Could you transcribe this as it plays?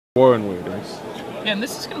War Invaders. Yeah, and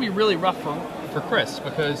this is going to be really rough for Chris,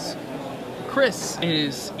 because Chris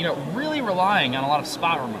is, really relying on a lot of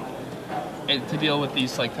spot removal to deal with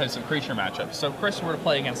these types of creature matchups. So if Chris were to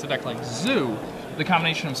play against a deck like Zoo, the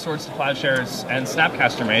combination of Swords to Plowshares and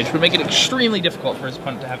Snapcaster Mage would make it extremely difficult for his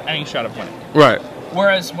opponent to have any shot of winning. Right.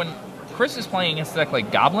 Whereas when Chris is playing against a deck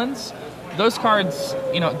like Goblins, those cards,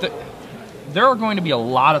 there are going to be a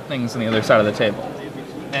lot of things on the other side of the table.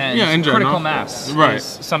 And yeah, in critical general. mass is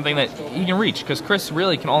something that he can reach, because Chris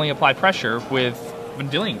really can only apply pressure with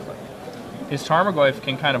Vendilion Clique. His Tarmogoyf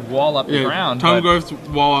can kind of wall up the ground. Tarmogoyf's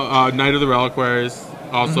wall, Knight of the Reliquaries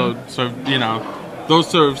also serve, those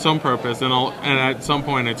serve some purpose, and at some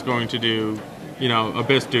point it's going to do,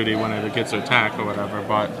 Abyss duty when it gets to attack or whatever.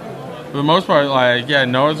 But for the most part,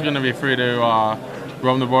 Noah's going to be free to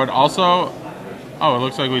roam the board. Also, it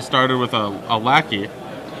looks like we started with a Lackey.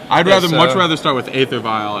 I'd much rather start with Aether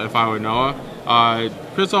Vial if I were Noah.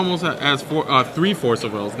 Chris almost has 3 Force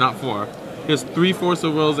of Wills, not 4. He has 3 Force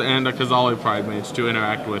of Wills and a Koessel Pride Mage to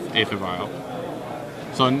interact with Aether Vial.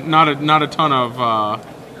 So not a ton of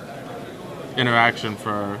interaction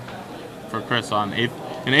for Chris on Aether.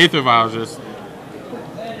 And Aether Vial is just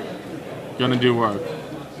gonna do work.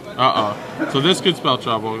 So this could spell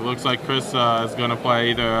trouble. It looks like Chris is gonna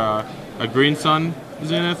play either a Green Sun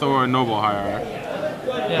Zenith or a Noble Hierarch.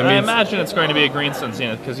 Yeah, I imagine it's going to be a Green Sun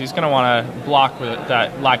Zenith, because he's going to want to block with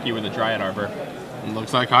that Lackey with the Dryad Arbor. It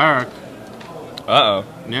looks like Hierarch. Uh-oh.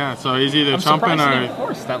 Yeah, so he's either I'm chumping surprised or... he didn't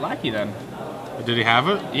force that Lackey then. Did he have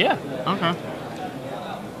it? Yeah. Okay.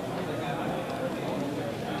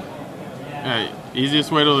 Yeah,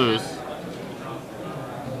 easiest way to lose.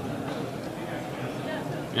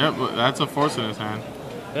 Yep, that's a Force in his hand.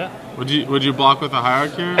 Yeah. Would you block with a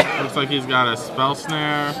Hierarch here? Looks like he's got a Spell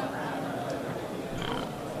Snare.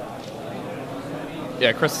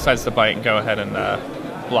 Yeah, Chris decides to bite and go ahead and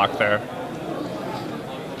block there.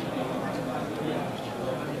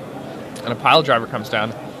 And a Pile Driver comes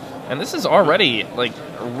down. And this is already, a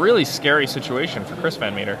really scary situation for Chris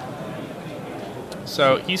VanMeter.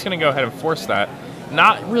 So he's going to go ahead and force that.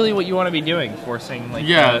 Not really what you want to be doing, forcing,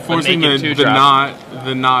 forcing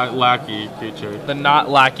the not Lackey creature. The not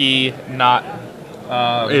Lackey, not...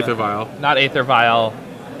 Aether Vial. Not Aether Vial.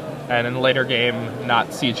 And in the later game,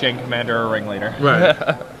 not Siege Chain Commander or Ringleader. Right.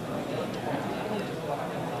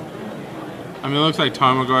 I mean, it looks like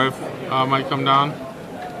Tarmogoyf might come down.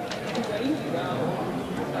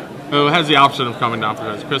 It has the option of coming down for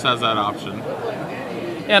Chris. Chris has that option.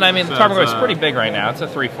 Yeah, and I mean, so Tarmogoyf's pretty big right now. It's a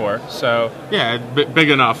 3/4, so... Yeah, big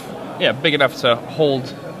enough. Yeah, big enough to hold...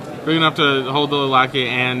 Big enough to hold the Lackey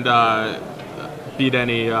and beat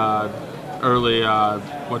any early,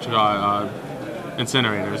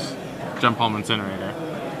 incinerators. Jump Home Incinerator.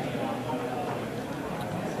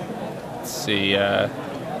 Let's see.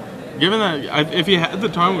 Given that, if he had the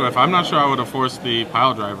Tarmogoyf, I'm not sure I would have forced the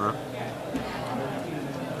Pile Driver.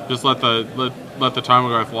 Just let the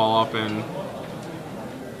Tarmogoyf wall up and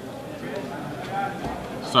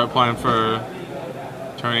start playing for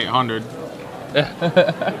turn 800.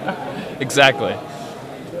 Exactly.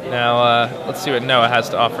 Now let's see what Noah has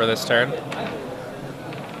to offer this turn.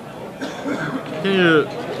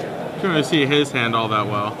 Can't really see his hand all that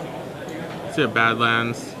well. See it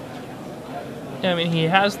Badlands. Yeah, I mean, he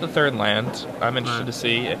has the 3rd land. I'm interested to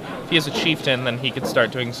see. If he has a Chieftain, then he could start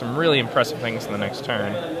doing some really impressive things in the next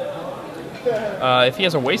turn. If he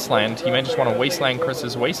has a Wasteland, he might just want to Wasteland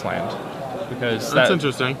Chris's Wasteland. Because that's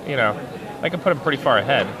interesting. That could put him pretty far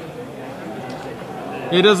ahead.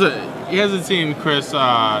 He hasn't seen Chris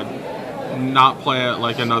not play it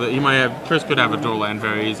like another. Chris could have a dual land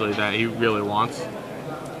very easily that he really wants.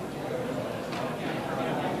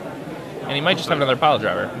 And he might just have another Pile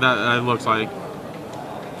Driver. That looks like...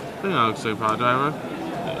 I think that looks like a Pile Driver.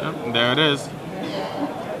 Yep, there it is.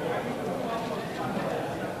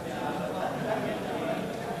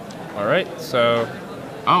 Alright, so...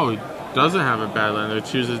 Oh, he doesn't have a bad land.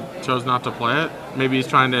 He chose not to play it. Maybe he's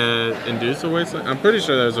trying to induce a Wasteland. I'm pretty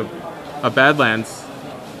sure there's a Badlands.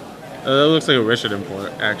 That looks like a Rishid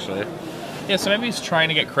import, actually. Yeah, so maybe he's trying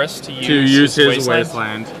to get Chris to use his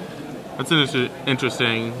Wasteland. That's an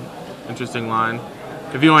interesting line.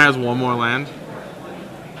 If he only has one more land.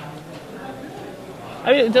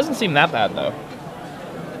 I mean, it doesn't seem that bad, though.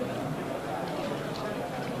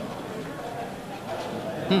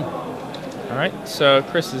 Alright, so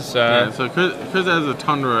Chris is... so Chris has a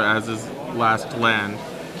Tundra as his last land.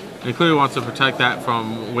 And he clearly wants to protect that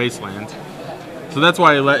from Wasteland. So that's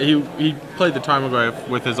why he played the Tarmogoyf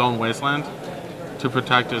with his own Wasteland to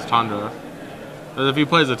protect his Tundra. But if he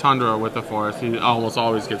plays a Tundra with the Forest, he almost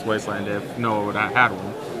always gets Wasteland if Noah would have had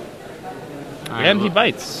one. Right, and he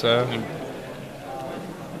bites. So.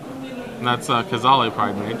 And that's Kazali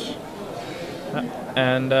Pride Mage.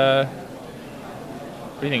 And what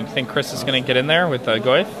do you think? You think Chris is going to get in there with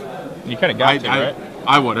Goyf? You kind of got to, right?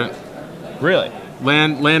 I wouldn't. Really?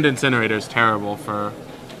 Land Incinerator is terrible for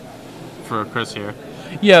Chris here.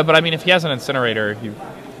 Yeah, but I mean, if he has an incinerator,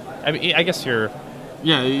 I guess you're.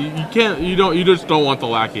 Yeah, you can't. You just don't want the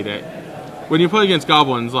Lackey to. When you play against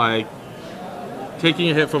goblins, like taking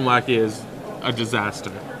a hit from Lackey is a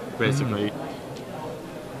disaster, basically.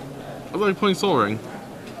 I like playing Soul Ring.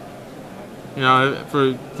 You know,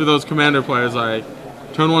 for those commander players, like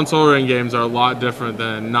turn 1 Soul Ring games are a lot different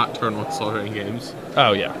than not turn 1 Soul Ring games.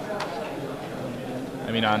 Oh yeah.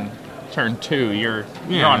 I mean, on turn 2, you're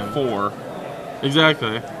on 4.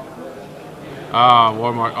 Exactly.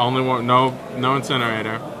 Warmark, only one, no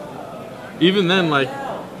Incinerator. Even then, like,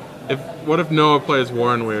 what if Noah plays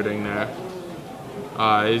Warren Weirding there?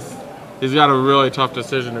 He's got a really tough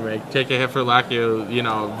decision to make. Take a hit for Lackey, you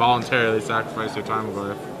know, voluntarily sacrifice your time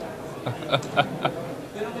Glyph.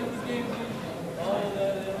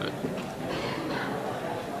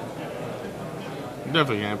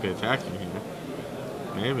 Definitely can't be attacking here.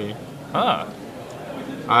 Maybe. Huh.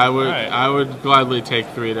 I would. Right. I would gladly take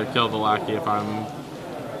 3 to kill the Lackey if I'm.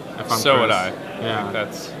 So Chris. would I. Yeah. I think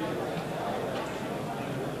that's.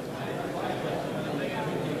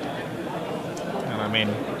 And I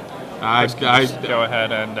mean, go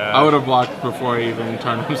ahead and. I would have blocked before he even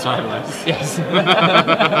turned him sideways. Yes.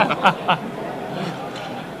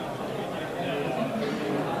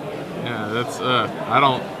 Yeah, that's. I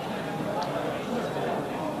don't.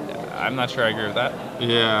 I'm not sure I agree with that.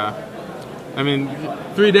 Yeah. I mean,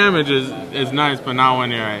 3 damage is nice, but not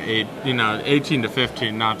when you're at 8. You know, 18 to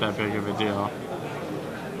 15, not that big of a deal.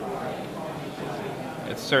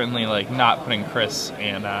 It's certainly like not putting Chris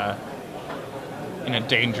in a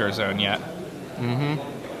danger zone yet. Mm-hmm.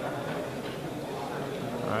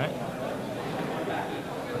 All right.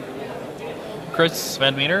 Chris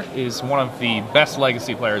VanMeter is one of the best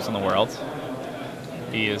Legacy players in the world.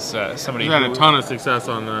 He is somebody He's had who a ton of success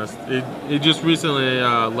on this. He just recently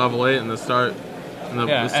level 8 in the Star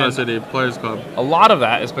City Players Club. A lot of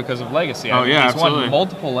that is because of Legacy. Oh, yeah, he's absolutely. won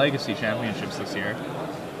multiple Legacy championships this year.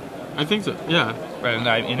 I think so. Yeah. Right, and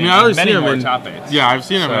I mean, I always many see him more in top 8s. Yeah, I've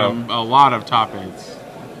seen him in a lot of top 8s.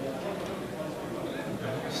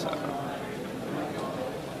 So.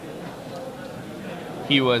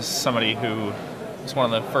 He was somebody who was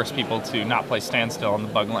one of the first people to not play Standstill on the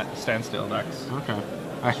Bug Standstill decks. Okay.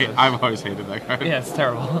 I've always hated that card. Yeah, it's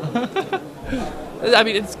terrible. I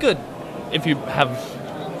mean, it's good if you have.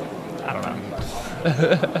 I don't know.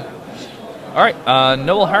 All right,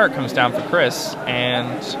 Noble Heart comes down for Chris,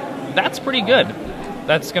 and that's pretty good.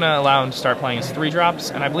 That's going to allow him to start playing his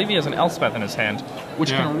 3-drops, and I believe he has an Elspeth in his hand,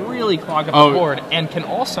 which can really clog up the board, and can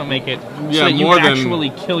also make it so that you can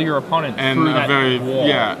actually kill your opponent through that wall.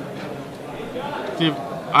 Yeah.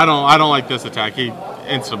 I don't like this attack. He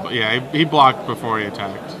blocked before he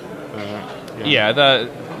attacked.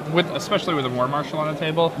 Especially with a War Marshal on the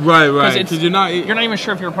table. Right. Because you're not even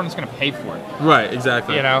sure if your opponent's going to pay for it. Right,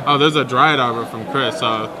 exactly. You know. Oh, there's a Dryad Arbor from Chris.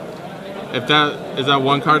 So if that is that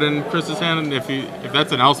 1 card in Chris's hand, if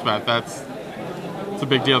that's an Elspeth, it's a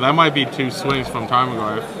big deal. That might be 2 swings from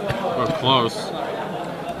Tarmogoyf. We're close.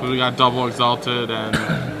 We got double exalted and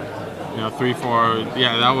 3/4.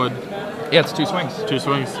 Yeah, that would. Yeah, it's 2 swings. 2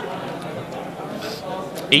 swings.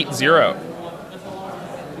 8-0.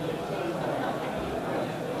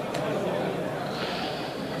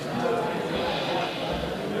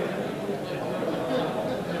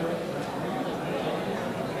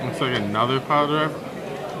 Looks like another pile driver.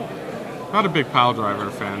 Not a big pile driver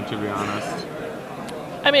fan, to be honest.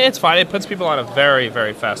 I mean, it's fine. It puts people on a very,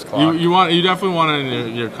 very fast clock. You definitely want it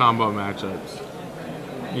in your combo matchups.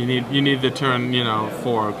 You need the turn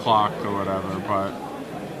 4 o'clock or whatever, but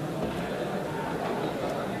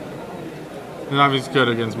it's obviously good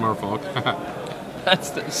against Merfolk.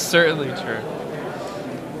 That's certainly true.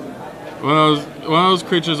 One of those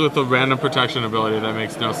creatures with a random protection ability that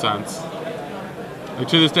makes no sense. Like,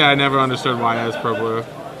 to this day, I never understood why it has pro blue.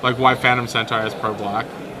 Like, why Phantom Centaur has pro black.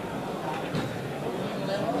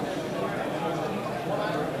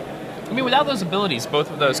 I mean, without those abilities, both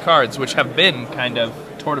of those cards, which have been kind of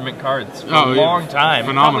tournament cards for a long time,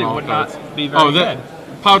 phenomenal probably would not be very good.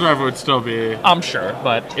 Pile driver would still be. I'm sure,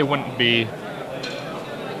 but it wouldn't be.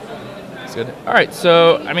 It's good. All right,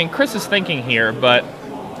 so I mean, Chris is thinking here, but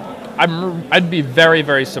I'd be very,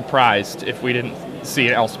 very surprised if we didn't see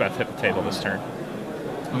an Elspeth hit the table this turn.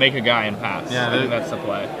 Make a guy and pass. Yeah, I think that's the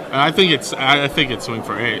play. I think it's swing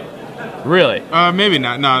for 8. Really? Maybe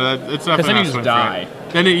not. No, it's definitely because then not you swing just die. for 8.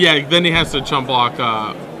 Then he has to chump block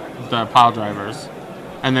the pile drivers,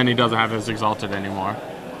 and then he doesn't have his exalted anymore.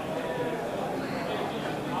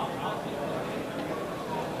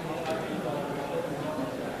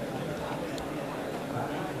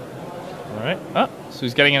 All right. Oh, so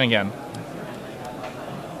he's getting in again.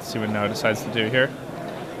 Let's see what Noah decides to do here.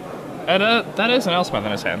 And that is an Elspeth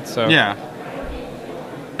in his hand. So yeah.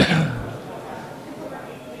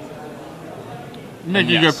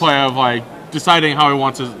 Making a good play of like deciding how he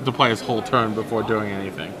wants to play his whole turn before doing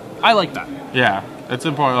anything. I like that. Yeah, it's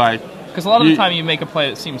important. Like because a lot of the time you make a play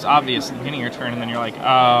that seems obvious at the beginning of your turn, and then you're like,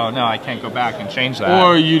 oh no, I can't go back and change that.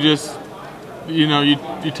 Or you just, you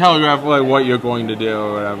telegraph like what you're going to do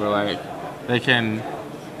or whatever. Like they can.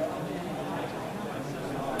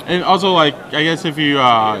 And also, like I guess if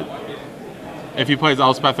he plays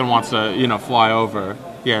Elspeth and wants to fly over,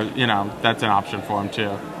 yeah, that's an option for him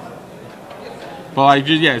too. But like,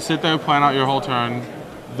 just sit there, plan out your whole turn,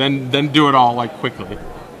 then do it all like quickly.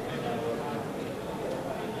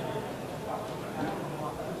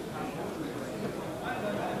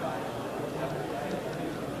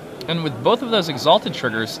 And with both of those exalted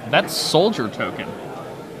triggers, that soldier token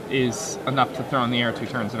is enough to throw in the air 2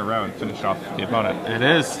 turns in a row and finish off the opponent. It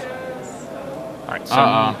is. All right,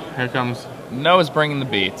 so here comes Noah's bringing the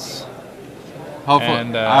beats. Hopefully,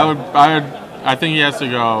 and, I think he has to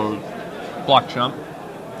go block chump,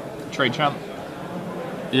 trade chump.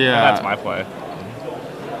 Yeah, that's my play.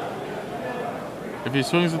 If he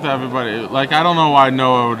swings it to everybody, like I don't know why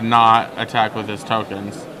Noah would not attack with his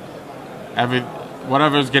tokens.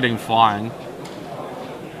 Whatever's getting flying.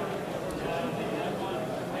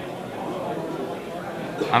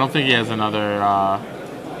 I don't think he has another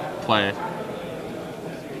play.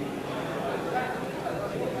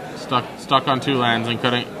 Stuck on 2 lands and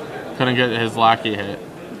couldn't get his lackey hit.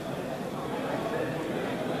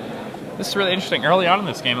 This is really interesting. Early on in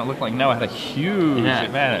this game, it looked like Noah had a huge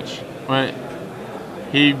advantage. But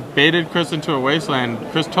he baited Chris into a wasteland.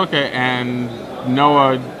 Chris took it, and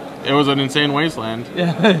Noah. It was an insane wasteland.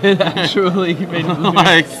 Yeah, actually, he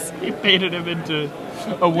baited him into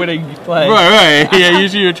a winning play. Right. Yeah,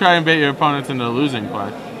 usually you try and bait your opponents into a losing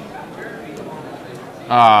play.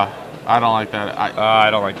 I don't like that.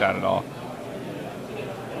 I don't like that at all.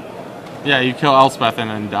 Yeah, you kill Elspeth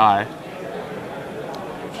and then die.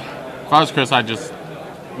 If I was Chris, I'd just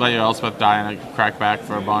let your Elspeth die and I'd crack back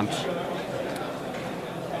for a bunch.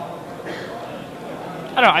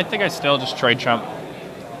 I don't know. I think I still just trade chump.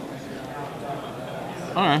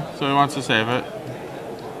 Okay, so he wants to save it.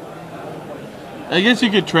 I guess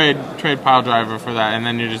you could trade pile driver for that, and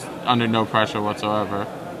then you're just under no pressure whatsoever.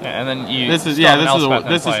 Yeah, and then you. This is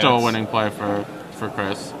still a winning play for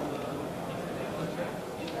Chris.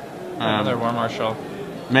 Another War Marshal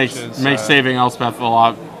makes saving Elspeth a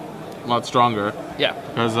lot stronger. Yeah,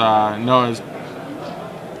 because Noah's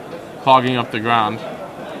clogging up the ground.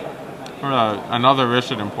 Or another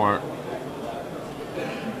Richard import.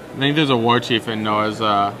 I think there's a War Chief in Noah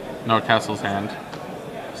Koessel's hand.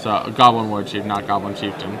 So a Goblin War Chief, not Goblin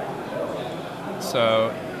Chieftain.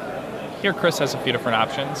 So here Chris has a few different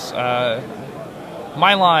options.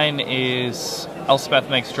 My line is Elspeth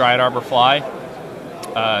makes Dryad Arbor fly,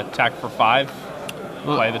 attack for 5,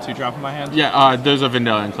 play the 2-drop in my hand. Yeah, there's a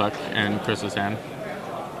Vendilion Click in Chris's hand,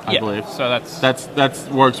 I believe. So that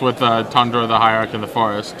works with Tundra, the Hierarch, and the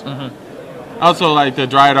Forest. Mm-hmm. Also, like the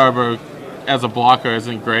Dryad Arbor as a blocker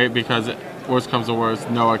isn't great because worst comes to worst,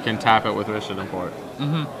 Noah can tap it with Richard Import.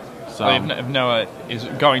 Mm-hmm. So if Noah is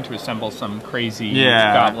going to assemble some crazy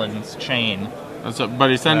goblins chain, but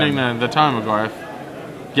he's sending the Tarmogoyf,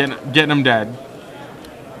 getting him dead.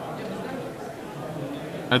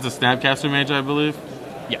 That's a Snapcaster Mage, I believe.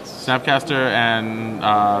 Yes. Snapcaster and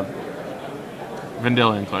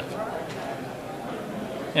Vendilion Click.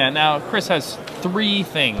 Yeah. Now Chris has 3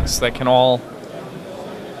 things that can all,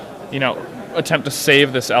 attempt to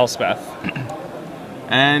save this Elspeth.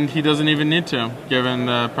 And he doesn't even need to, given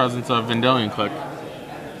the presence of Vendilion Click.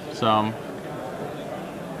 So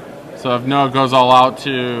if Noah goes all out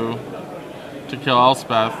to kill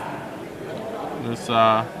Elspeth, this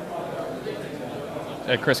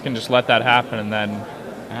Chris can just let that happen, and then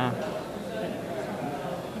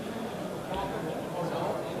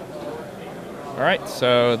All right,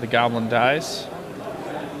 so the Goblin dies.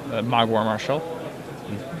 The Mogg War Marshal.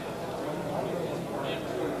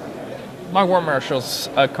 Mogg War Marshal's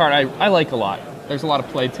a card I like a lot. There's a lot of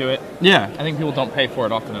play to it. Yeah. I think people don't pay for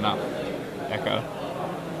it often enough. Echo.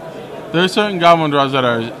 There's certain Goblin draws that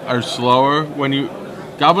are slower.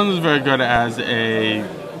 Goblin is very good as it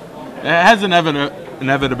has an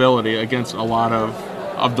inevitability against a lot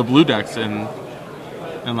of the blue decks in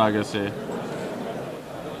Legacy.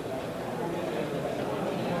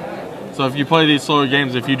 So if you play these slower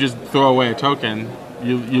games, if you just throw away a token,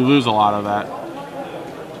 you lose a lot of that.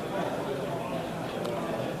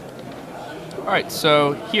 All right,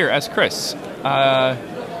 so here as Chris,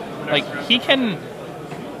 like he can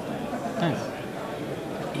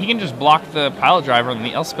just block the pile driver, and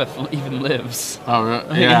the Elspeth even lives. Oh,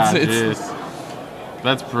 really? Yeah, it's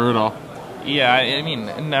that's brutal. Yeah, I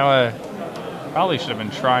mean, Noah probably should have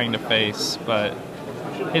been trying to face, but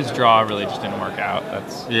his draw really just didn't work out.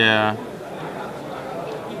 That's yeah.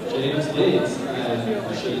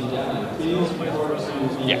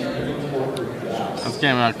 Yeah. That's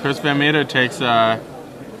game. Chris VanMeter takes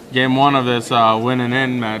game 1 of this win and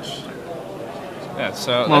in match. Yeah,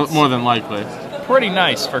 so More than likely. Pretty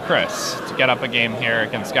nice for Chris to get up a game here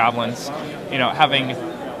against Goblins. You know,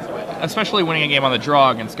 especially winning a game on the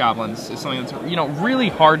draw against Goblins is something that's, you know, really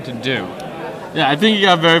hard to do. Yeah, I think he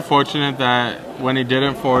got very fortunate that when he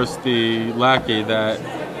didn't force the lackey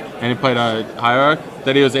and he played a hierarch,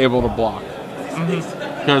 that he was able to block.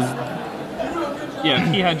 Because yeah,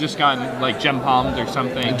 if he had just gotten like gem palmed or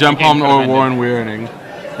something, gem palmed or Warren Weirding,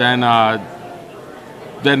 then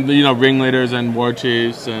you know, ringleaders and war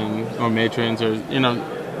chiefs or matrons, or you know,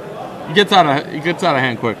 it gets out of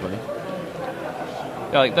hand quickly.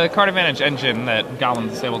 Yeah, like the card advantage engine that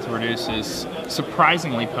Goblins is able to produce is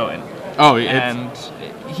surprisingly potent. Oh, and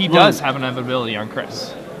he does have an ability on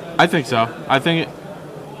Chris. I think so. I think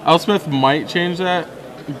Elspeth might change that,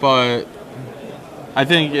 but I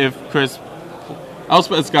think if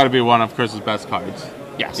Elspeth's got to be one of Chris's best cards.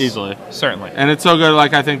 Yes, easily, certainly. And it's so good.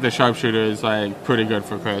 Like, I think the sharpshooter is like pretty good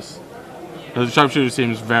for Chris. The sharpshooter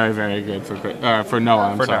seems very, very good for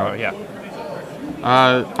Noah. Noah, yeah.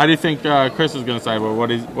 How do you think Chris is going to sideboard?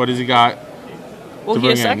 What has he got? Well, he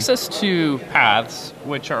has access to paths,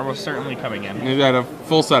 which are most certainly coming in. He's got a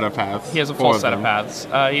full set of paths. He has a full set of paths.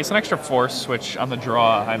 He has an extra force, which on the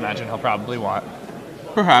draw, I imagine he'll probably want.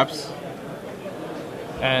 Perhaps.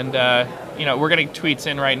 And, you know, we're getting tweets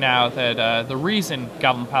in right now that the reason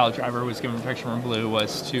Goblin Pile Driver was given protection from blue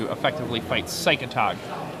was to effectively fight Psychotog,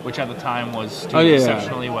 which at the time was doing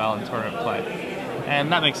exceptionally well in tournament play.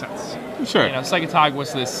 And that makes sense. Sure. You know, Psychotog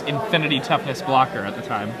was this infinity toughness blocker at the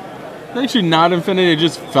time. Actually, not infinity. It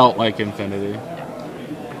just felt like infinity.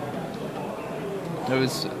 It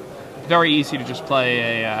was very easy to just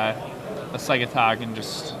play a Psychotog and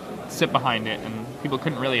just sit behind it, and people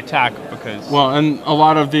couldn't really attack because... Well, and a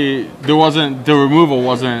lot of the removal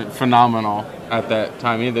wasn't phenomenal at that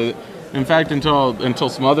time either. In fact, until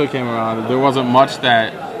Smother came around, there wasn't much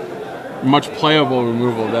playable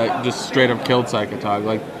removal that just straight up killed Psychotog.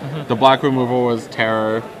 Like, the black removal was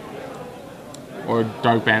Terror or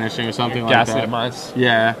Dark Banishing or something like that. Ghastly Demise.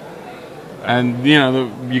 Yeah. And, you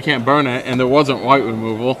know, you can't burn it, and there wasn't white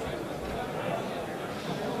removal.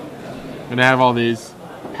 And they have all these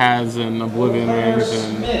paths and Oblivion Rings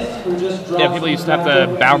and... Yeah, people used to have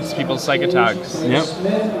to bounce people's Psychotogs. Yep.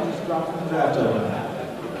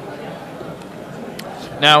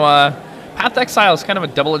 Now, Path to Exile is kind of a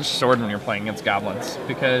double-edged sword when you're playing against Goblins,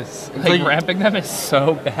 because like ramping them is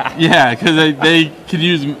so bad. Yeah, because they could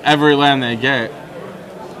use every land they get.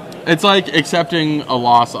 It's like accepting a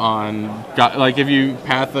loss on... Like, if you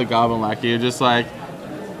path the Goblin Lackey, you're just like,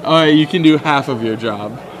 oh, you can do half of your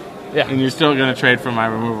job. Yeah. And you're still going to trade for my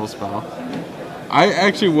removal spell. I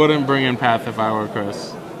actually wouldn't bring in Path if I were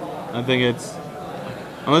Chris. I think it's...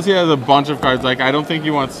 Unless he has a bunch of cards, like, I don't think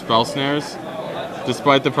he wants Spell Snares.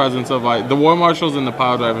 Despite the presence of, like... The War Marshals and the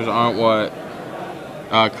Pile Drivers aren't what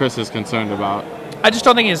Chris is concerned about. I just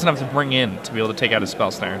don't think he has enough to bring in to be able to take out his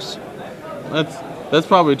Spell Snares. That's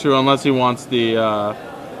probably true, unless he wants the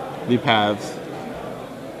paths.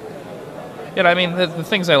 Yeah, I mean, the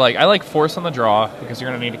things I like Force on the draw, because you're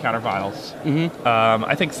going to need to counter Vials.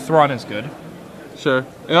 I think Thrawn is good. Sure.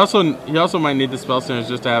 He also might need the Spell Snares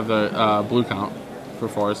just to have the blue count for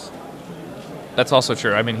Force. That's also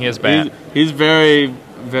true. I mean, he is bad. He's very,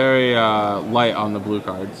 very light on the blue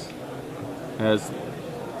cards. He has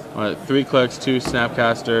 3 clicks, 2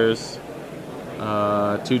 Snapcasters,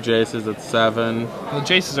 2 Jaces at 7. Well, the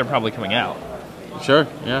Jaces are probably coming out. Sure,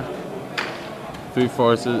 yeah. 3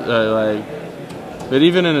 Forces, but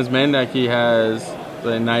even in his main deck, he has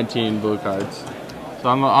 19 blue cards. So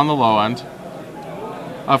on the low end.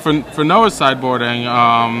 For Noah's sideboarding,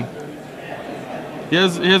 he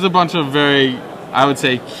has a bunch of very, I would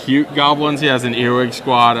say, cute goblins. He has an Earwig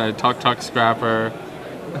Squad, a Tuk Scrapper.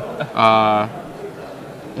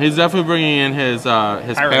 He's definitely bringing in his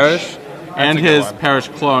Parish and his Parish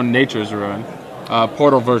clone, Nature's Ruin,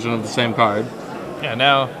 portal version of the same card. Yeah,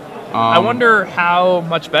 now I wonder how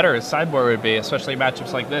much better his sideboard would be, especially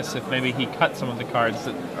matchups like this, if maybe he cut some of the cards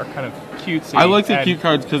that are kind of cutesy. I like the cute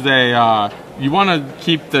cards because they you want to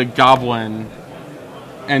keep the Goblin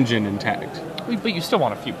engine intact. But you still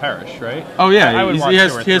want a few Perish, right? Oh yeah, I would want 2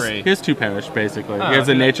 or 3. He has 2 Perish basically. Oh, he has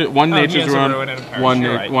one Nature's Ruin, and a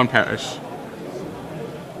Perish. one Perish.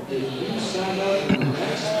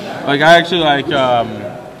 Like I actually like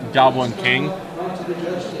Goblin King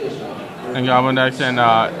and Goblin decks, and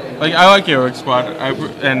like I like Heroic Squad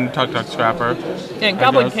and Tuk Tuk Scrapper. Yeah, and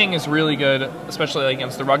Goblin King is really good, especially like,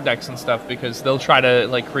 against the rug decks and stuff, because they'll try to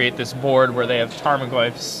like create this board where they have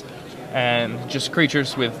Tarmogoyfs and just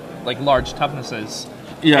creatures with like large toughnesses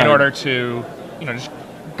in order to, you know, just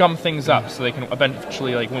gum things up so they can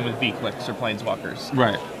eventually like win with V-Clicks or Planeswalkers.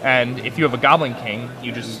 Right. And if you have a Goblin King,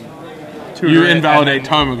 you just invalidate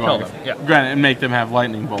Tarmogoyf, yeah, and make them have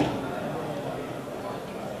Lightning Bolt.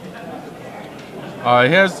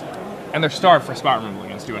 He has, and they're starved for spot removal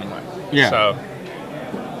against you anyway. Yeah. So.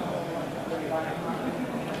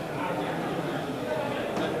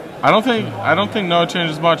 I don't think Noah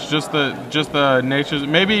changes much. Just the natures.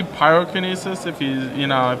 Maybe Pyrokinesis if he's, you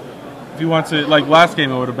know, if he wants to. Like last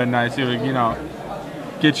game, it would have been nice. He would, you know,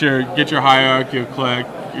 get your Hierarch, your Click,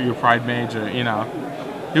 your Pride Mage, or, you know,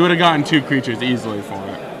 he would have gotten 2 creatures easily for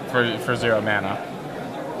it for 0 mana.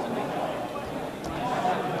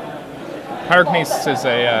 Pyrokinesis is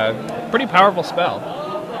a pretty powerful spell.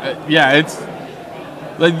 Yeah, it's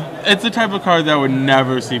the type of card that would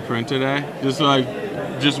never see print today.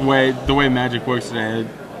 The way Magic works today,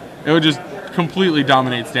 it would just completely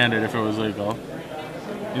dominate Standard if it was legal.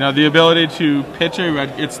 You know, the ability to pitch a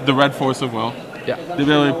red, it's the red Force of Will. Yeah. The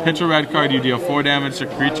ability to pitch a red card, you deal 4 damage to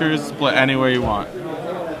creatures, split anywhere you want.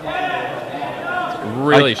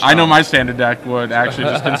 Really strong. I know my Standard deck would actually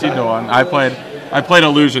just concede to 1. I played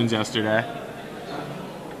Illusions yesterday.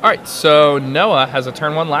 Alright, so Noah has a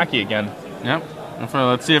turn 1 Lackey again. Yep.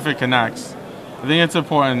 Let's see if it connects. I think it's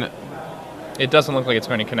important. It doesn't look like it's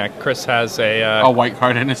going to connect. Chris has a white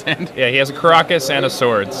card in his hand. Yeah, he has a Karakas and a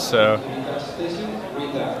Swords, so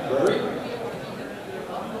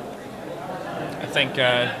I think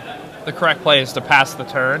the correct play is to pass the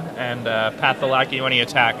turn and pat the Lackey when he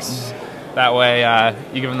attacks. That way,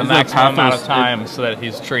 you give him the maximum amount of time so that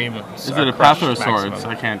his dream. Is it a Path or a Swords?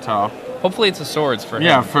 I can't tell. Hopefully, it's a Swords for him.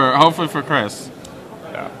 Yeah, hopefully for Chris.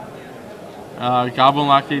 Yeah. Goblin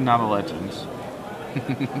Lackey, not a legend.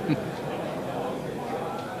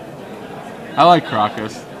 I like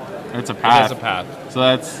Karakas. It's a path. It is a path. So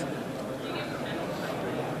that's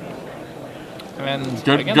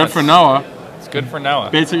good. Good for Noah. It's good for Noah.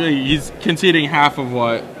 Basically, he's conceding half of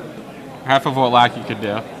what Lackey could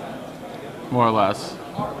do, more or less.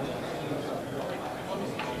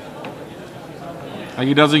 Like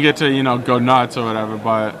he doesn't get to, you know, go nuts or whatever,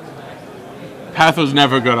 but Path was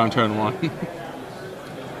never good on turn 1.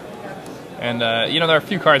 And, you know, there are a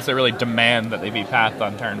few cards that really demand that they be pathed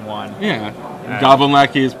on turn 1. Yeah. Goblin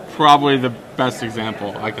Lackey is probably the best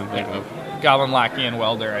example I can think of. Goblin Lackey and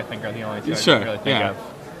Welder, I think, are the only 2 I can really think of.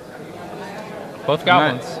 Both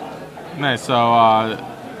Goblins. Nice. So,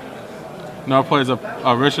 Noah plays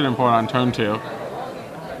a Richard Import on turn 2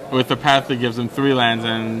 with the path that gives him 3 lands,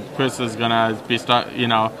 and Chris is going to be,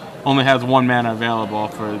 only has 1 mana available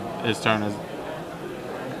for his turn.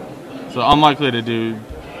 So, unlikely to do.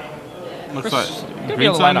 Looks like gonna be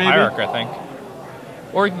able to land a Hierarch, I think.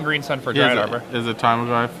 Or he can Green Sun for Dryad Arbor. Is it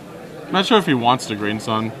Tarmogoyf? I'm not sure if he wants to Green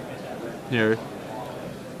Sun here.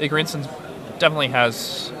 The Green Sun definitely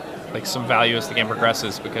has like some value as the game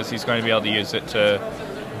progresses because he's going to be able to use it to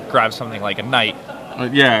grab something like a Knight.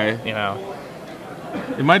 Yeah. You know.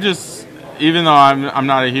 It might just, even though I'm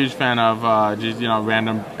not a huge fan of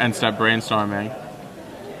random end step brainstorming,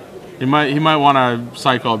 he might want to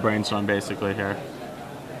cycle a brainstorm basically here.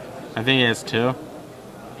 I think he has 2.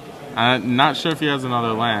 I'm not sure if he has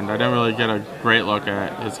another land. I didn't really get a great look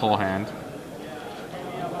at his whole hand.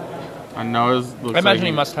 I imagine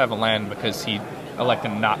he must have a land because he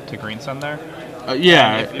elected not to Green Sun there.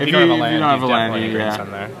 Yeah, if you don't have a land, you don't have a land, Green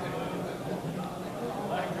Sun there.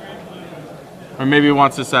 Or maybe he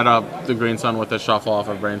wants to set up the Green Sun with a shuffle off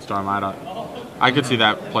of Brainstorm. I could see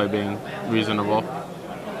that play being reasonable.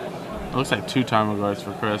 It looks like 2 Tarmogoyfs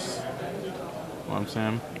for Chris. What I'm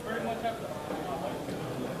saying.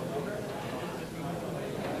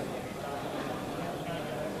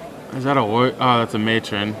 Is that a war? Oh, that's a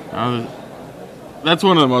Matron. That's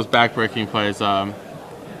one of the most backbreaking plays.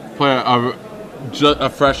 Play a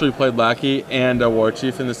freshly played Lackey and a War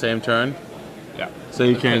Chief in the same turn. Yeah. So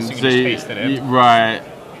you can just paste it in. Right.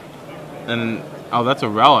 And that's a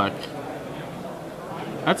Relic.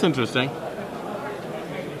 That's interesting.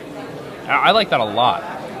 I like that a lot.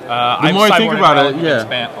 The more I think about it, yeah.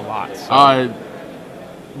 Expand a lot. So.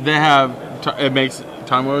 They have, it makes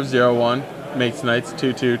Time War 0-1, makes Knights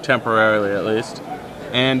 2-2 temporarily at least,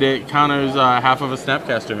 and it counters half of a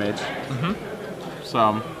Snapcaster Mage.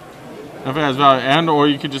 So, if it has value, and or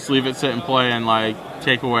you could just leave it sit and play and like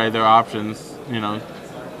take away their options, you know.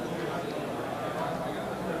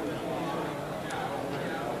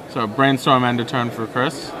 So Brainstorm end of turn for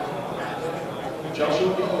Chris.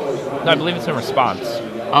 I believe it's in response.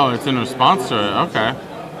 Oh, it's in response to it. Okay.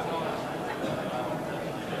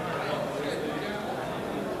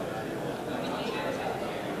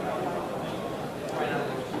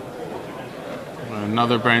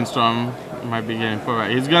 Another Brainstorm might be getting put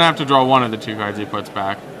back. He's going to have to draw one of the 2 cards he puts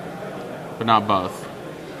back, but not both.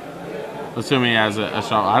 Assuming he has a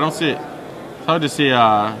shuffle. I don't see it. It's hard to see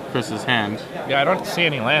Chris's hand. Yeah, I don't see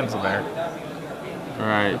any lands in there.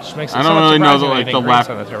 Right. Which makes it I don't really know the left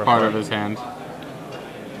part of his hand.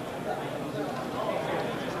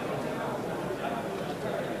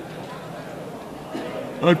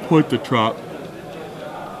 I'd put the Trop.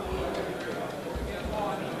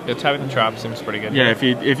 Yeah, tapping the Trop seems pretty good. Yeah,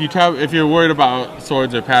 if you're worried about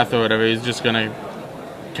swords or path or whatever, he's just gonna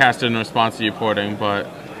cast it in response to you porting. But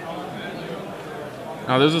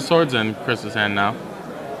oh, there's a swords in Chris's hand now.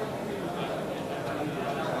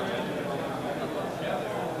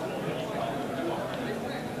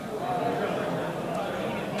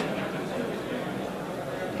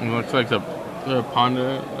 It looks like the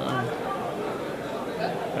ponder.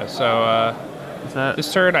 Yeah, so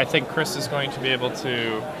this turn, I think Chris is going to be able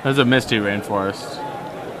to. There's a Misty Rainforest.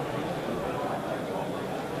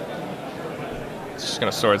 It's just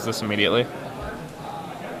gonna swords this immediately.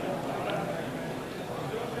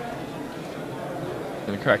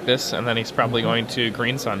 Gonna correct this, and then he's probably going to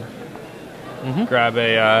Green Sun. Grab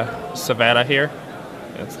a Savannah here.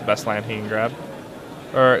 It's the best land he can grab.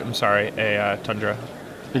 Or I'm sorry, a Tundra.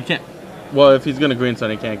 He can't. Well, if he's gonna Green Sun,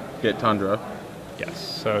 he can't get Tundra. Yes,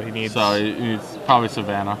 so he needs. So he needs probably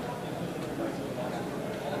Savannah.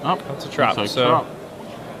 Oh, that's a Trop. Like so Trop.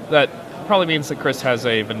 That probably means that Chris has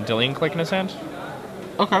a Vendilion Click in his hand.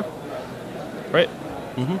 Okay. Right.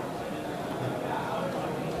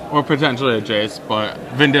 Or potentially a Jace, but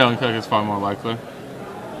Vendilion Click is far more likely.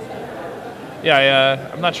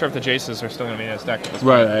 Yeah, I'm not sure if the Jaces are still going to be in his deck at this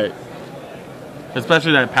point. Right.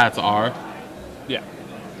 Especially that Pats are. Yeah.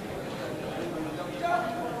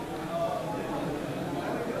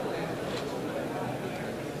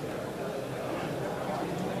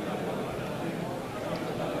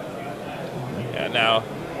 Yeah, now.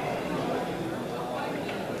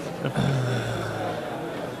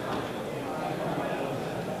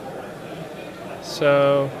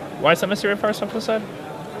 So, why is that Mystery Forest off to the side?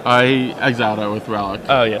 He exiled it with Relic.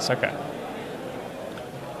 Oh, yes, okay.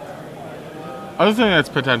 Other thing that's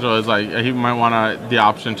potential is like he might want the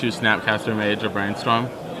option to Snapcaster Mage or Brainstorm.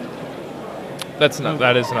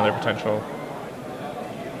 That is another potential.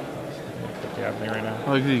 Happening right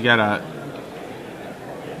now. Look,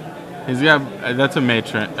 that's a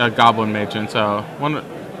matron, a Goblin Matron. So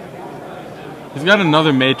he's got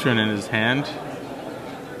another Matron in his hand.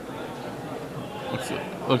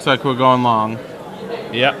 Looks like we're going long.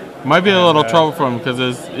 Yep. Might be a little trouble for him because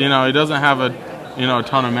he doesn't have a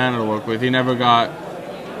ton of mana to work with. He never got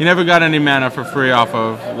any mana for free off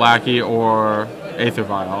of Lackey or Aether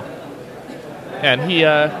Vial. And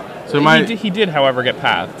he did, however, get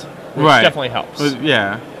pathed, which definitely helps.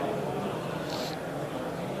 Yeah.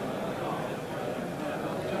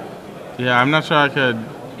 Yeah, I'm not sure I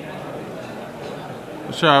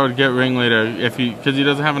would get Ringleader because he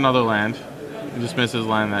doesn't have another land. He just misses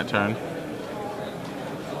land that turn.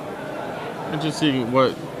 I'm just seeing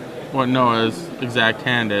what Noah's exact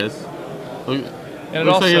hand is. Looks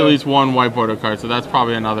like at least one white border card, so that's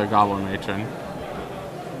probably another Goblin Matron.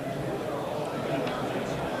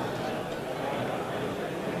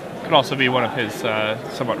 Could also be one of his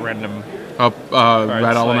somewhat random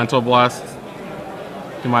Red Elemental Blast.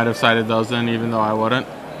 You might have cited those in, even though I wouldn't.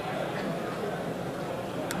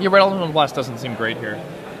 Yeah, Red Elemental Blast doesn't seem great here.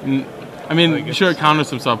 I mean, sure, it counters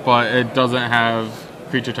some stuff, but it doesn't have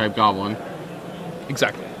creature type Goblin.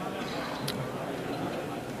 Exactly.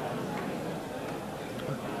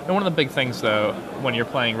 And one of the big things, though, when you're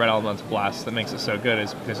playing Red Elemental Blast that makes it so good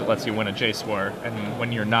is because it lets you win a Jace war. And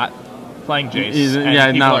when you're not playing Jace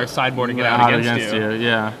and people are sideboarding it out against you,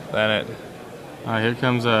 yeah. Then it... Here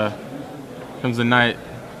comes a Knight.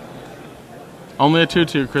 Only a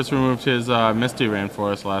 2/2. Chris removed his Misty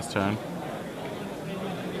Rainforest last turn.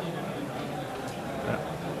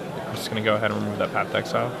 I'm just going to go ahead and remove that Path to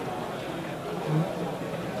Exile.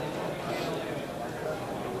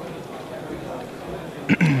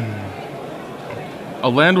 A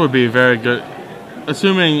land would be very good,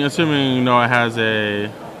 assuming Noah has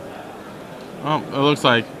a. Oh, it looks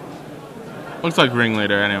like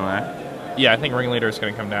Ringleader anyway. Yeah, I think Ringleader is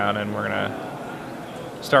going to come down, and we're going to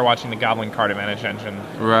start watching the Goblin card advantage engine.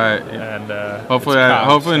 Right. And hopefully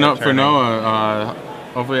for Noah,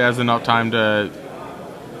 hopefully he has enough time to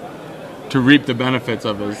reap the benefits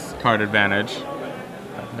of his card advantage.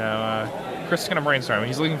 Now, Chris is going to brainstorm.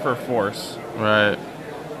 He's looking for a force. Right.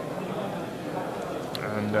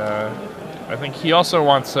 And I think he also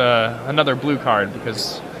wants another blue card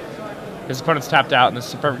because his opponent's tapped out, and this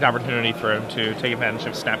is a perfect opportunity for him to take advantage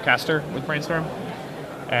of Snapcaster with Brainstorm.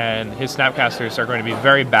 And his Snapcasters are going to be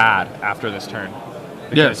very bad after this turn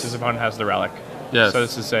because his opponent has the Relic. Yes. So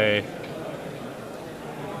this is this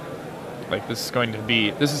is going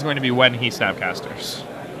to be when he Snapcasters.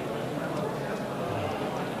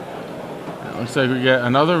 Looks like we get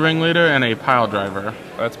another Ringleader and a Pile Driver.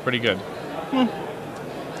 That's pretty good.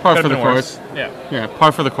 Par for the course. Yeah,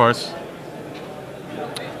 par for the course.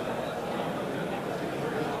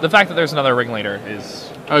 The fact that there's another Ringleader is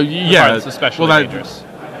especially dangerous.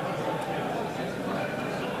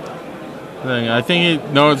 I think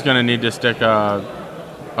Noah's going to need to stick a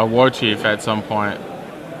War Chief at some point.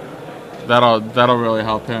 That'll really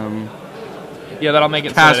help him. Yeah, that'll make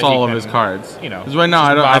it cast so that all he of can, his cards. Because right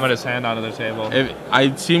now vomit his hand onto the table.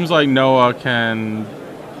 It seems like Noah can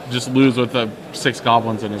just lose with the 6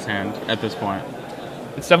 goblins in his hand at this point.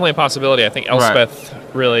 It's definitely a possibility. I think Elspeth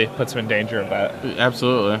really puts him in danger of that.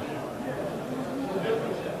 Absolutely.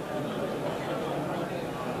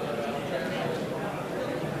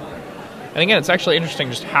 And again, it's actually interesting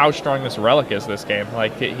just how strong this Relic is this game.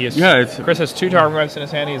 Like Chris has 2 Tarmogoyfs in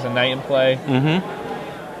his hand. He has a Knight in play. Mm-hmm.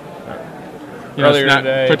 Earlier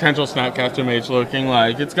today, potential Snapcaster Mage looking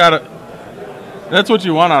like it's got a. That's what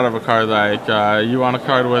you want out of a card. Like you want a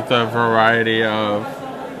card with a variety of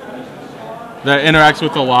that interacts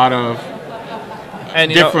with a lot of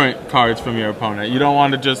different cards from your opponent. You don't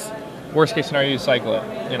want to just worst case scenario, you cycle it.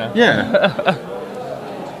 Yeah.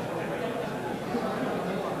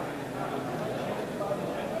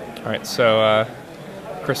 All right, so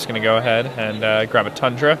Chris is going to go ahead and grab a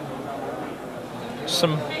Tundra.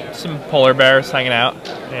 Some polar bears hanging out,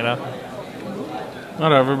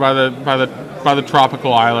 Whatever by the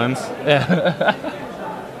tropical islands. Yeah.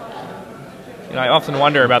 I often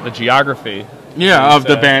wonder about the geography. Yeah, of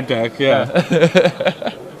the band deck.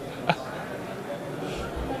 Yeah.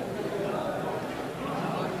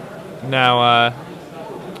 Now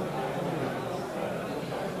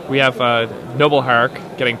we have Noble Hierarch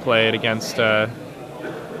getting played against Noah.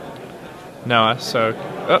 So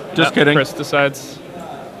just kidding. Chris decides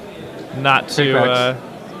not to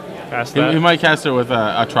cast that. He might cast it with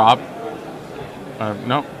a Trop.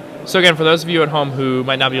 Nope. So again, for those of you at home who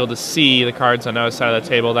might not be able to see the cards on Noah's side of the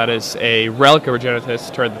table, that is a Relic of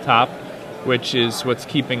Regenitus toward the top, which is what's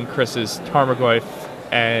keeping Chris's Tarmogoyf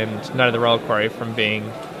and Knight of the Reliquary from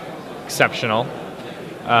being exceptional.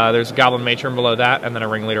 There's a Goblin Matron below that, and then a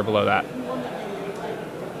Ringleader below that.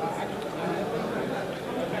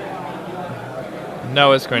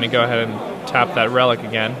 Noah's going to go ahead and tap that Relic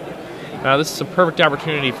again. Now this is a perfect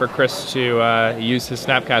opportunity for Chris to use his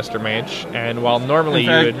Snapcaster Mage, and while normally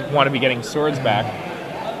you would want to be getting swords back,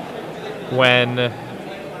 when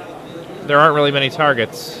there aren't really many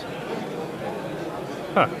targets.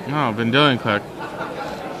 Huh. No, Vendilion Click.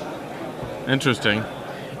 Interesting.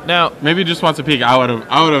 Now maybe he just wants to peek out of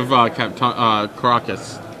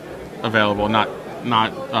Caracas available, not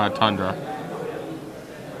Tundra.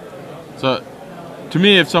 So, to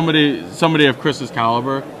me, if somebody of Chris's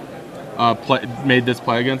caliber made this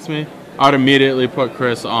play against me, I would immediately put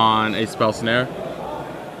Chris on a Spell Snare,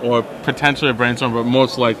 or potentially a Brainstorm, but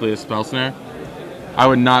most likely a Spell Snare. I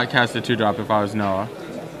would not cast a 2-drop if I was Noah,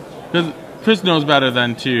 because Chris knows better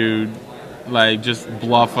than to just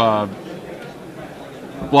bluff a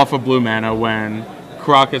blue mana when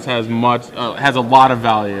Caracas has a lot of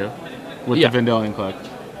value with the Vendilion Click.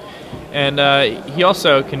 And he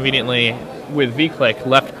also conveniently, with V-Click,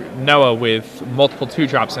 left Noah with multiple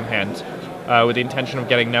 2-drops in hand, with the intention of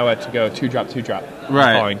getting Noah to go 2-drop the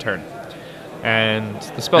following turn. And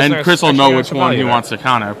the spell. And Chris will know which one he wants to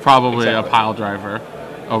counter. Probably a Pile Driver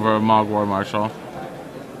over a Mogg War Marshal.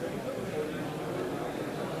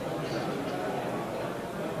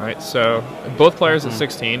 All right, so both players at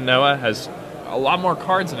 16. Noah has a lot more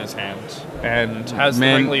cards in his hand and has the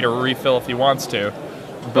Ringleader refill if he wants to,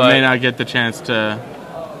 but may not get the chance to.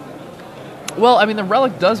 Well, I mean, the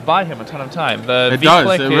Relic does buy him a ton of time. It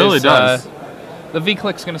really does. The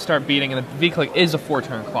V-Click's going to start beating, and the V-Click is a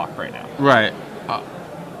 4-turn clock right now. Right.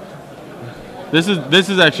 This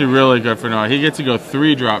is actually really good for Noah. He gets to go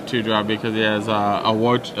 3-drop, 2-drop because he has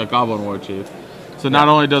a Goblin War Chief. So not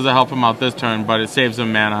only does it help him out this turn, but it saves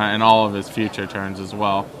him mana in all of his future turns as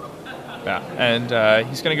well. Yeah, and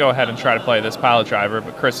he's going to go ahead and try to play this Pile Driver,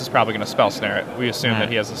 but Chris is probably going to Spell Snare it. We assume that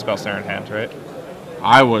he has a Spell Snare in hand, right?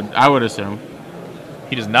 I would assume.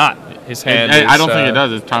 He does not. His hand I don't think it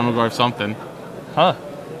does. It's Time-of-Garth something. Huh.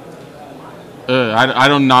 I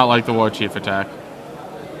do not like the War Chief attack.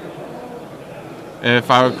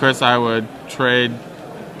 If I were Chris, I would trade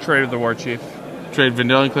the War Chief. Trade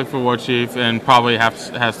Vendilion Click for War Chief, and probably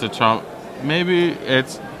has to trump. Maybe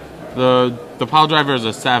it's the Pile Driver is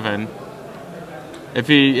a 7. If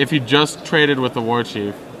he just traded with the War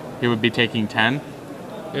Chief, he would be taking 10.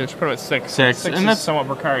 Yeah, just put him at 6. 6, and that's a somewhat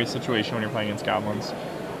precarious situation when you're playing against goblins.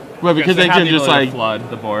 Right, because they can just like flood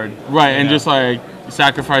the board. Right, and just like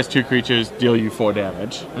sacrifice 2 creatures, deal you 4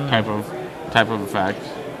 damage, type of effect.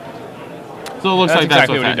 So it looks like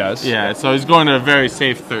exactly that's what he does. Yeah, so he's going to a very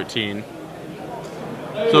safe 13.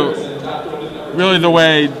 So really, the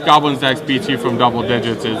way Goblins decks beats you from double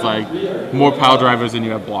digits is like more Pile Drivers than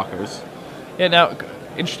you have blockers. Yeah. Now,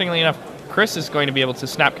 interestingly enough, Chris is going to be able to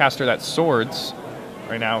Snapcaster that Swords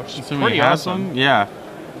right now, which is pretty awesome. Yeah.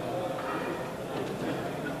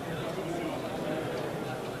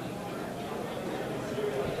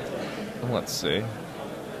 Let's see.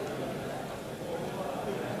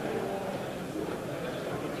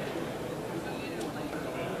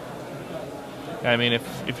 I mean,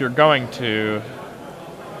 if you're going to...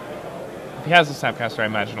 If he has a Snapcaster, I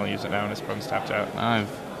imagine he'll use it now and his opponent's tapped out.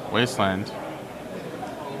 Wasteland.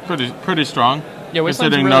 Pretty strong. Yeah,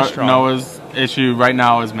 Wasteland's really strong. Noah's issue right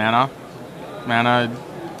now is mana.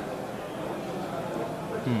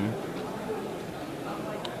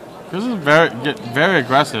 This is very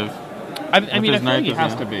aggressive. I mean, I feel like he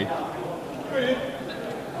has to be.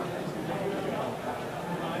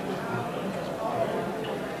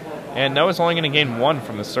 And Noah's only going to gain 1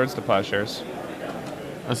 from the Swords to Plowshares.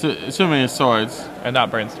 Assuming it's Swords. And not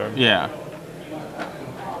Brainstorm. Yeah.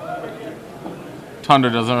 Tundra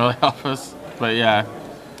doesn't really help us. But yeah.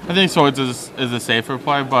 I think Swords is a safer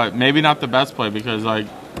play, but maybe not the best play because, like,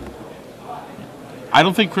 I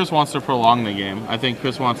don't think Chris wants to prolong the game. I think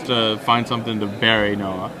Chris wants to find something to bury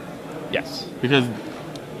Noah. Yes. Because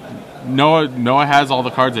Noah has all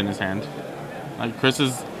the cards in his hand. Like Chris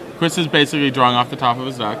is basically drawing off the top of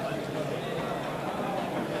his deck.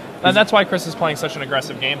 And that's why Chris is playing such an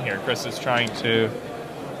aggressive game here. Chris is trying to,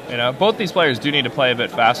 both these players do need to play a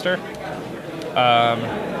bit faster.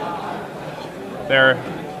 They're,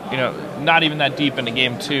 not even that deep into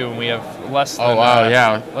game 2, and we have less than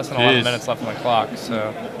less than 11 minutes left on the clock.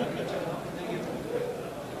 So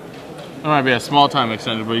it might be a small time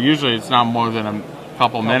extended, but usually it's not more than a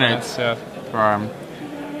couple minutes. Yeah. For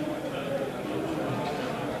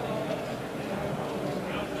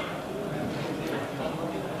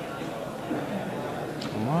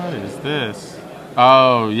what is this?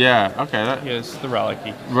 Oh yeah, okay. Here's the relic.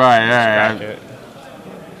 Right.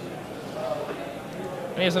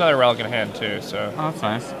 And he has another relic in hand too, so. Oh, that's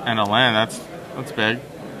nice. And a land. That's big.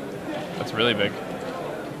 That's really big.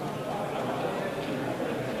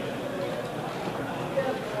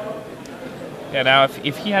 Yeah. Now,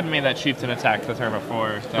 if he hadn't made that Chieftain attack the turn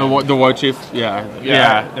before, the War Chief. Yeah.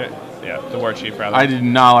 The War Chief rather. I did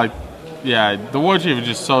not like. Yeah, the War Chief is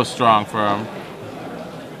just so strong for him.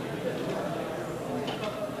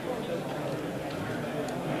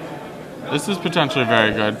 This is potentially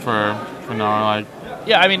very good for Noah. Like.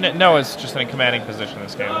 Yeah, I mean, Noah's just in a commanding position in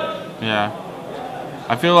this game. Yeah.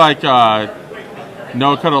 I feel like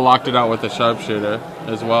Noah could have locked it out with a Sharpshooter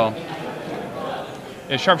as well.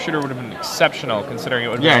 Yeah, Sharpshooter would have been exceptional considering it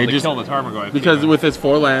would have been able to kill the Tarmogoyf. Because with his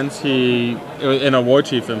 4 lands, he, in a War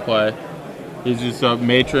Chief in play, he's just a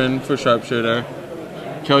Matron for Sharpshooter.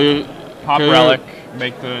 Kill you. Pop Relic,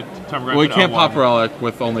 make the Tarmogoyf. Well, he can't pop Relic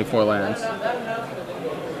with only 4 lands.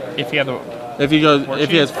 If he had the... If he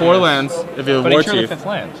has 4 lands, if he has War Chief. But 5th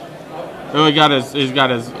land. Oh, he's got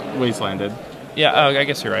his Wastelanded. Yeah, I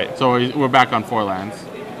guess you're right. So we're back on 4 lands.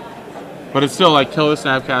 But it's still like kill the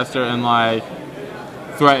Snapcaster and like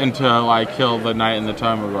threaten to like kill the Knight and the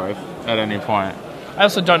Tarmogoyf at any point. I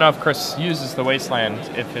also don't know if Chris uses the Wasteland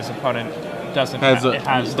if his opponent doesn't have the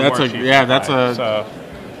War Chief. So.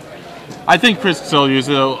 I think Chris still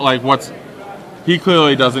uses it. Like he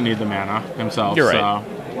clearly doesn't need the mana himself. You're right.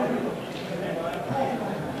 So.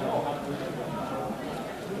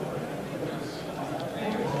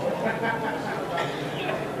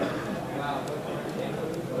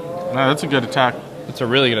 No, that's a good attack. It's a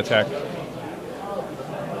really good attack.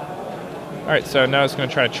 Alright, so now it's going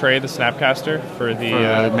to try to trade the Snapcaster for the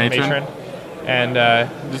Matron. And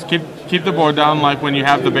just keep the board down like when you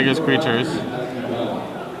have the biggest creatures.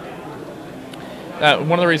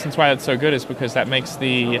 one of the reasons why it's so good is because that makes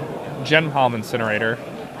the Gen Palm Incinerator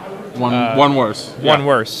one worse. One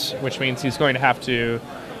worse, which means he's going to have to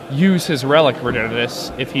use his Relic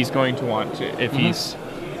Regeneratus if he's going to want to, if he's,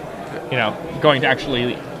 going to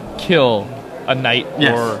actually kill a Knight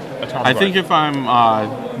or a Tarmogoyf. I think if I'm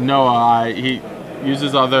Noah, he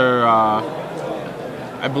uses other.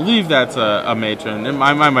 I believe that's a Matron.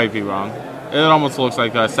 I might be wrong. It almost looks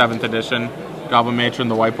like a 7th edition Goblin Matron,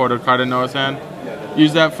 the white bordered card in Noah's hand.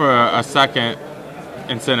 Use that for a second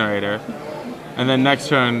Incinerator. And then next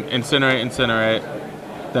turn, Incinerate,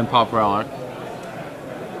 then pop Relic.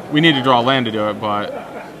 We need to draw land to do it, but...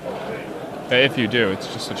 If you do, it's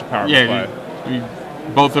just such a powerful play.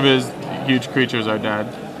 Both of his huge creatures are dead.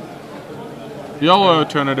 The other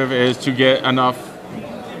alternative is to get enough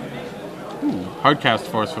Hardcast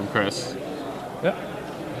Force from Chris. Yeah.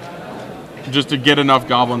 Just to get enough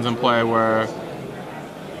goblins in play where...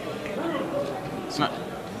 It's not...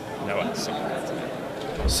 No, it's...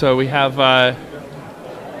 So we have...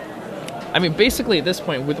 basically at this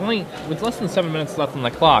point, with less than 7 minutes left on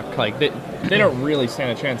the clock, like they don't really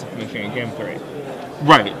stand a chance of finishing in game 3.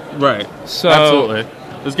 Right. So absolutely,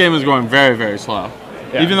 this game is going very, very slow.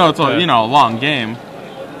 Yeah, even though it's a long game,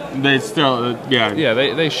 they still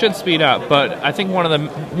they should speed up. But I think one of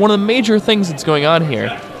the major things that's going on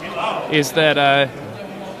here is that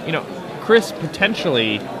Chris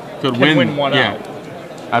potentially could win one out.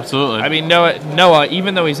 Absolutely. I mean, Noah,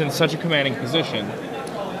 even though he's in such a commanding position,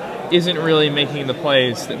 isn't really making the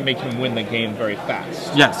plays that make him win the game very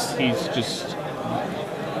fast. Yes. He's just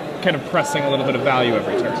kind of pressing a little bit of value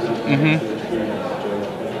every turn.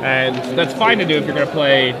 And that's fine to do if you're going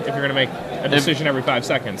to make a decision every 5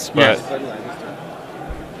 seconds. But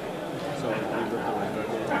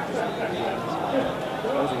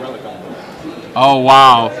oh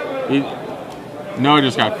wow, Noah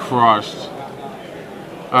just got crushed.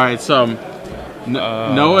 All right, so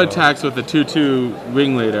Noah attacks with the 2/2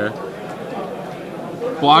 Ringleader.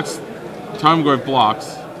 Blocks, Tarmogoyf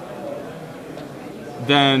blocks.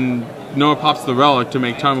 Then Noah pops the Relic to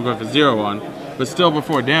make Tarmogoyf a 0/1. But still,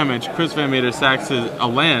 before damage, Chris VanMeter sacks a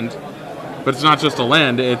land. But it's not just a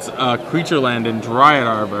land; it's a creature land in Dryad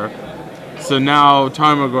Arbor. So now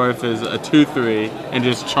Tarmogoyf is a 2/3 and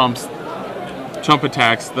just chump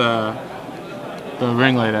attacks the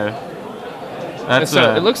Ringleader. That's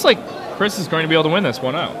so it looks like Chris is going to be able to win this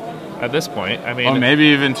 1-0 at this point. I mean, or maybe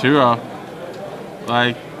even 2-0.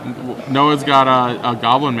 Like, Noah's got a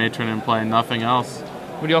Goblin Matron in play, nothing else.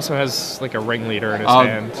 But he also has like a Ringleader in his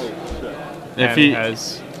hand. If he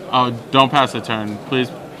has, don't pass the turn, please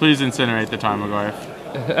incinerate the Tarmogoyf.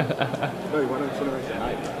 No, you want to incinerate the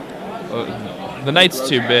Knight. The Knight's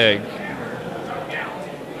too big.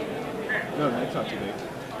 No, the Knight's not too big.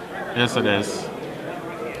 Yes, it is.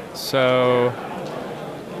 So.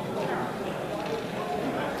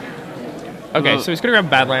 Okay, so he's going to grab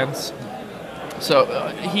Badlands. So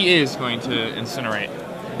he is going to incinerate.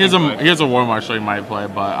 Here's a War Marshal you might play,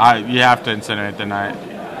 but you have to incinerate the Knight.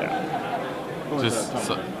 Yeah. Just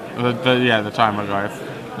the Tarmogoyf.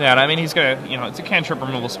 Yeah, and I mean he's gonna, it's a cantrip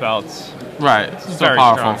removal spell. It's still very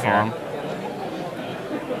powerful strong for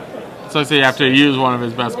him. So you have to use one of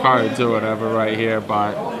his best cards or whatever right here,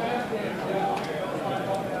 but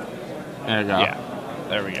there you go. Yeah,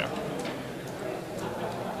 there we go.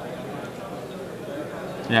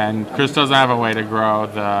 Yeah, and Chris doesn't have a way to grow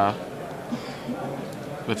the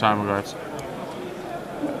Tarmogoyfs.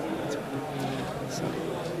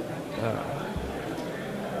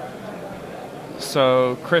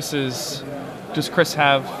 So does Chris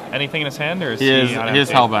have anything in his hand, or is he is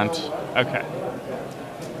Hellbent. Okay.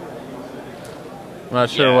 I'm not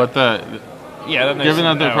sure what the... Yeah, then given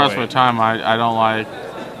that they're pressed for time, I don't like...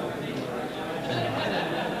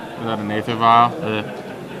 Is that an Aether Vial?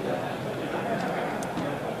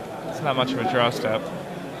 It's not much of a draw step.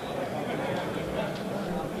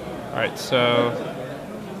 Alright, so...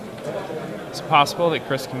 It's possible that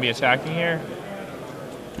Chris can be attacking here?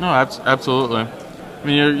 No, absolutely. I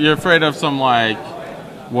mean, you're afraid of some, like,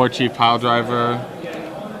 War Chief Pile Driver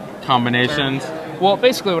combinations? Well,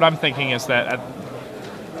 basically what I'm thinking is that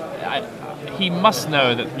he must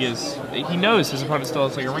know that he knows his opponent still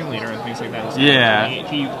has like a Ringleader and things like that. Yeah,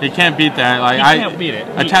 he can't beat that. Like, he can't beat it.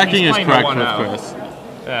 Attacking is correct with Chris.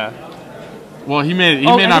 Yeah. Well, he may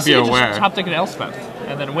not be aware. Just top deck an Elspeth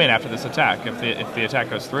and then win after this attack if the attack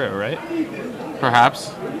goes through, right?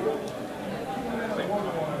 Perhaps.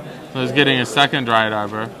 So he's getting a second Dryad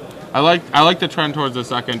Arbor. I like the trend towards the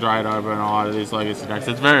second Dryad Arbor in a lot of these Legacy decks.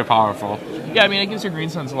 It's very powerful. Yeah, I mean, it gives your green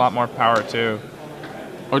suns a lot more power too.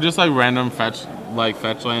 Or just like random fetch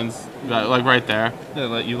lanes, like right there. That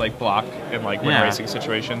let you like block in like win racing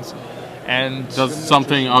situations. And does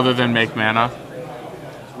something other than make mana.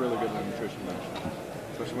 It's really good in a nutrition match.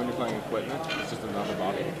 Especially when you're playing equipment, it's just another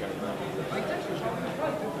body to carry that.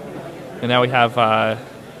 And now we have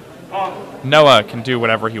Noah can do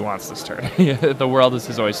whatever he wants this turn. The world is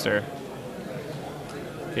his oyster.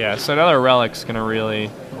 Yeah, so another Relic's gonna really,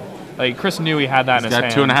 like, Chris knew he had that in his hand.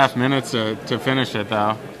 He's got 2.5 minutes to finish it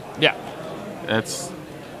though. Yeah, it's.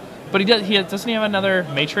 But doesn't he have another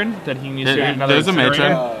matron that he can use? There's a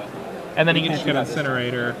matron, and then he can just get an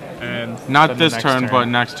incinerator and not this turn, but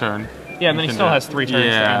next turn. Yeah, and then he still has 3 turns to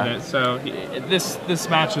end it. So this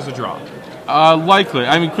match is a draw. Likely.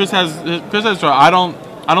 I mean, Chris has draw. I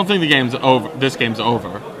don't think the game's over. This game's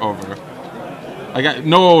over. Like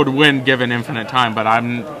Noah would win given infinite time, but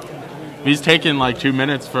he's taking like 2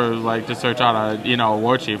 minutes for like to search out a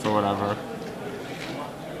war chief or whatever.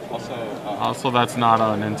 Also, that's not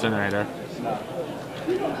an incinerator.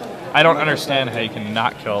 I don't understand how you can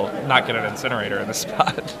not get an incinerator in this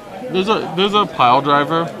spot. There's a pile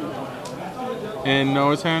driver in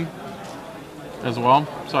Noah's hand as well,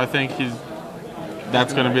 so I think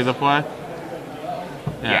that's going to be the play.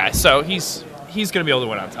 Yeah, so he's going to be able to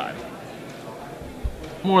win on time.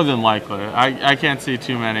 More than likely. I can't see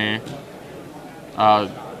too many.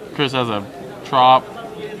 Chris has a trop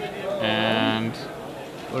and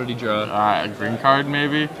what did he draw? A green card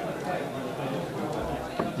maybe.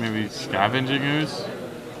 Maybe Scavenging Ooze.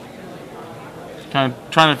 Kind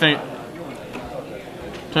of trying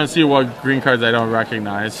to see what green cards I don't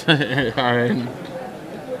recognize are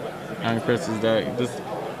on Chris's deck. Does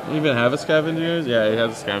he even have a Scavenging Ooze? Yeah, he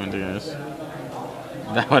has a Scavenging Ooze.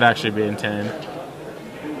 That would actually be insane.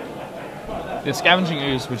 The Scavenging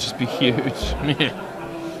Ooze would just be huge.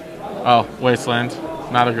 Oh, Wasteland.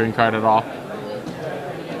 Not a green card at all.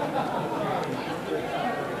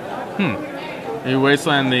 You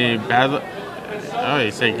Wasteland the bad... Oh, you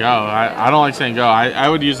say go. I don't like saying go. I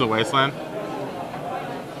would use the Wasteland.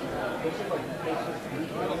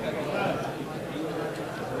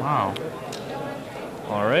 Wow.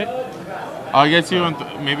 Alright. I guess he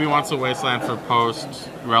maybe wants the Wasteland for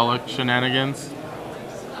post-Relic shenanigans.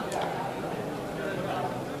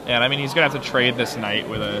 Yeah, and I mean, he's going to have to trade this night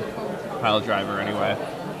with a pile driver anyway.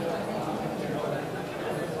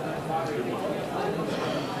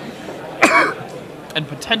 And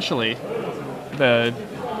potentially, the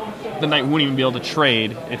knight wouldn't even be able to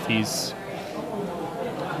trade if he's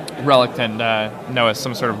Relic and Noah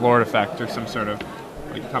some sort of Lord effect or some sort of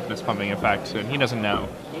like toughness pumping effect, and he doesn't know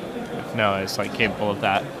if Noah is like capable of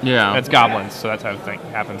that. Yeah, and it's goblins, so that type of thing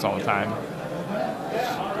happens all the time.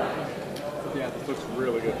 Yeah, this looks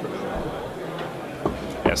really good for Noah.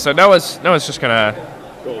 Yeah, so Noah's just gonna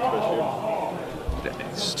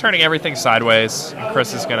just turning everything sideways, and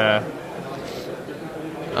Chris is gonna.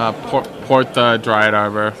 Port the Dryad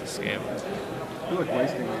Arbor. This game. I feel like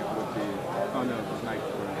wasting it with the... Oh no, it's night.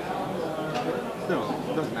 Still,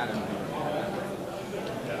 it doesn't matter.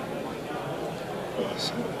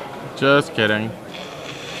 Just kidding.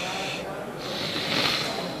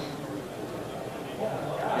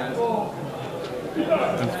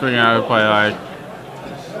 Let's figure out how to play like...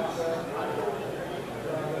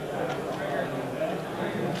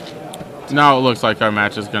 Now it looks like our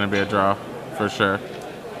match is going to be a draw, for sure.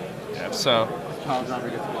 So, Pile driver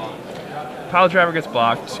gets blocked. Pile driver gets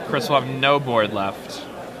blocked. Chris will have no board left,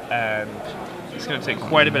 and he's going to take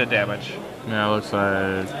quite a bit of damage. Yeah, it looks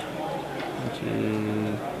like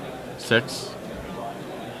 2, 6.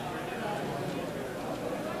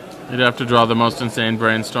 You'd have to draw the most insane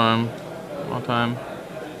brainstorm all time.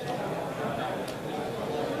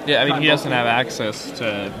 Yeah, I mean, he doesn't have access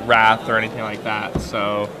to Wrath or anything like that,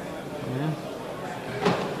 so...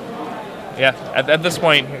 Yeah, at this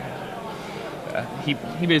point... He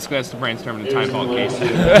basically has to brainstorm in a time ball case.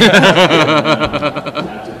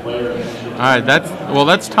 All right,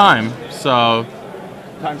 that's time. So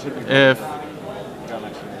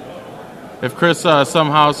if Chris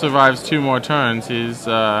somehow survives 2 more turns, he's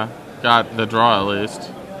got the draw at least.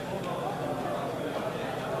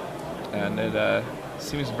 And it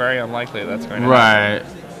seems very unlikely that's going to happen.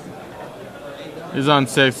 Right. He's on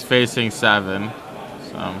 6, facing 7.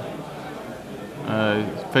 So.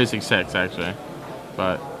 Facing 6 actually,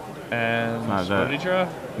 but and not what did he draw?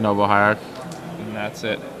 Noble Hierarch. And that's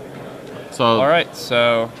it. So all right,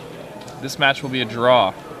 so this match will be a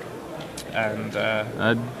draw, and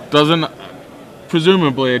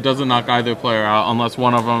presumably it doesn't knock either player out unless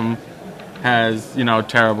one of them has, you know,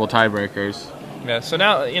 terrible tiebreakers. Yeah, so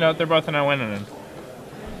now, you know, they're both in a winning.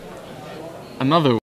 Another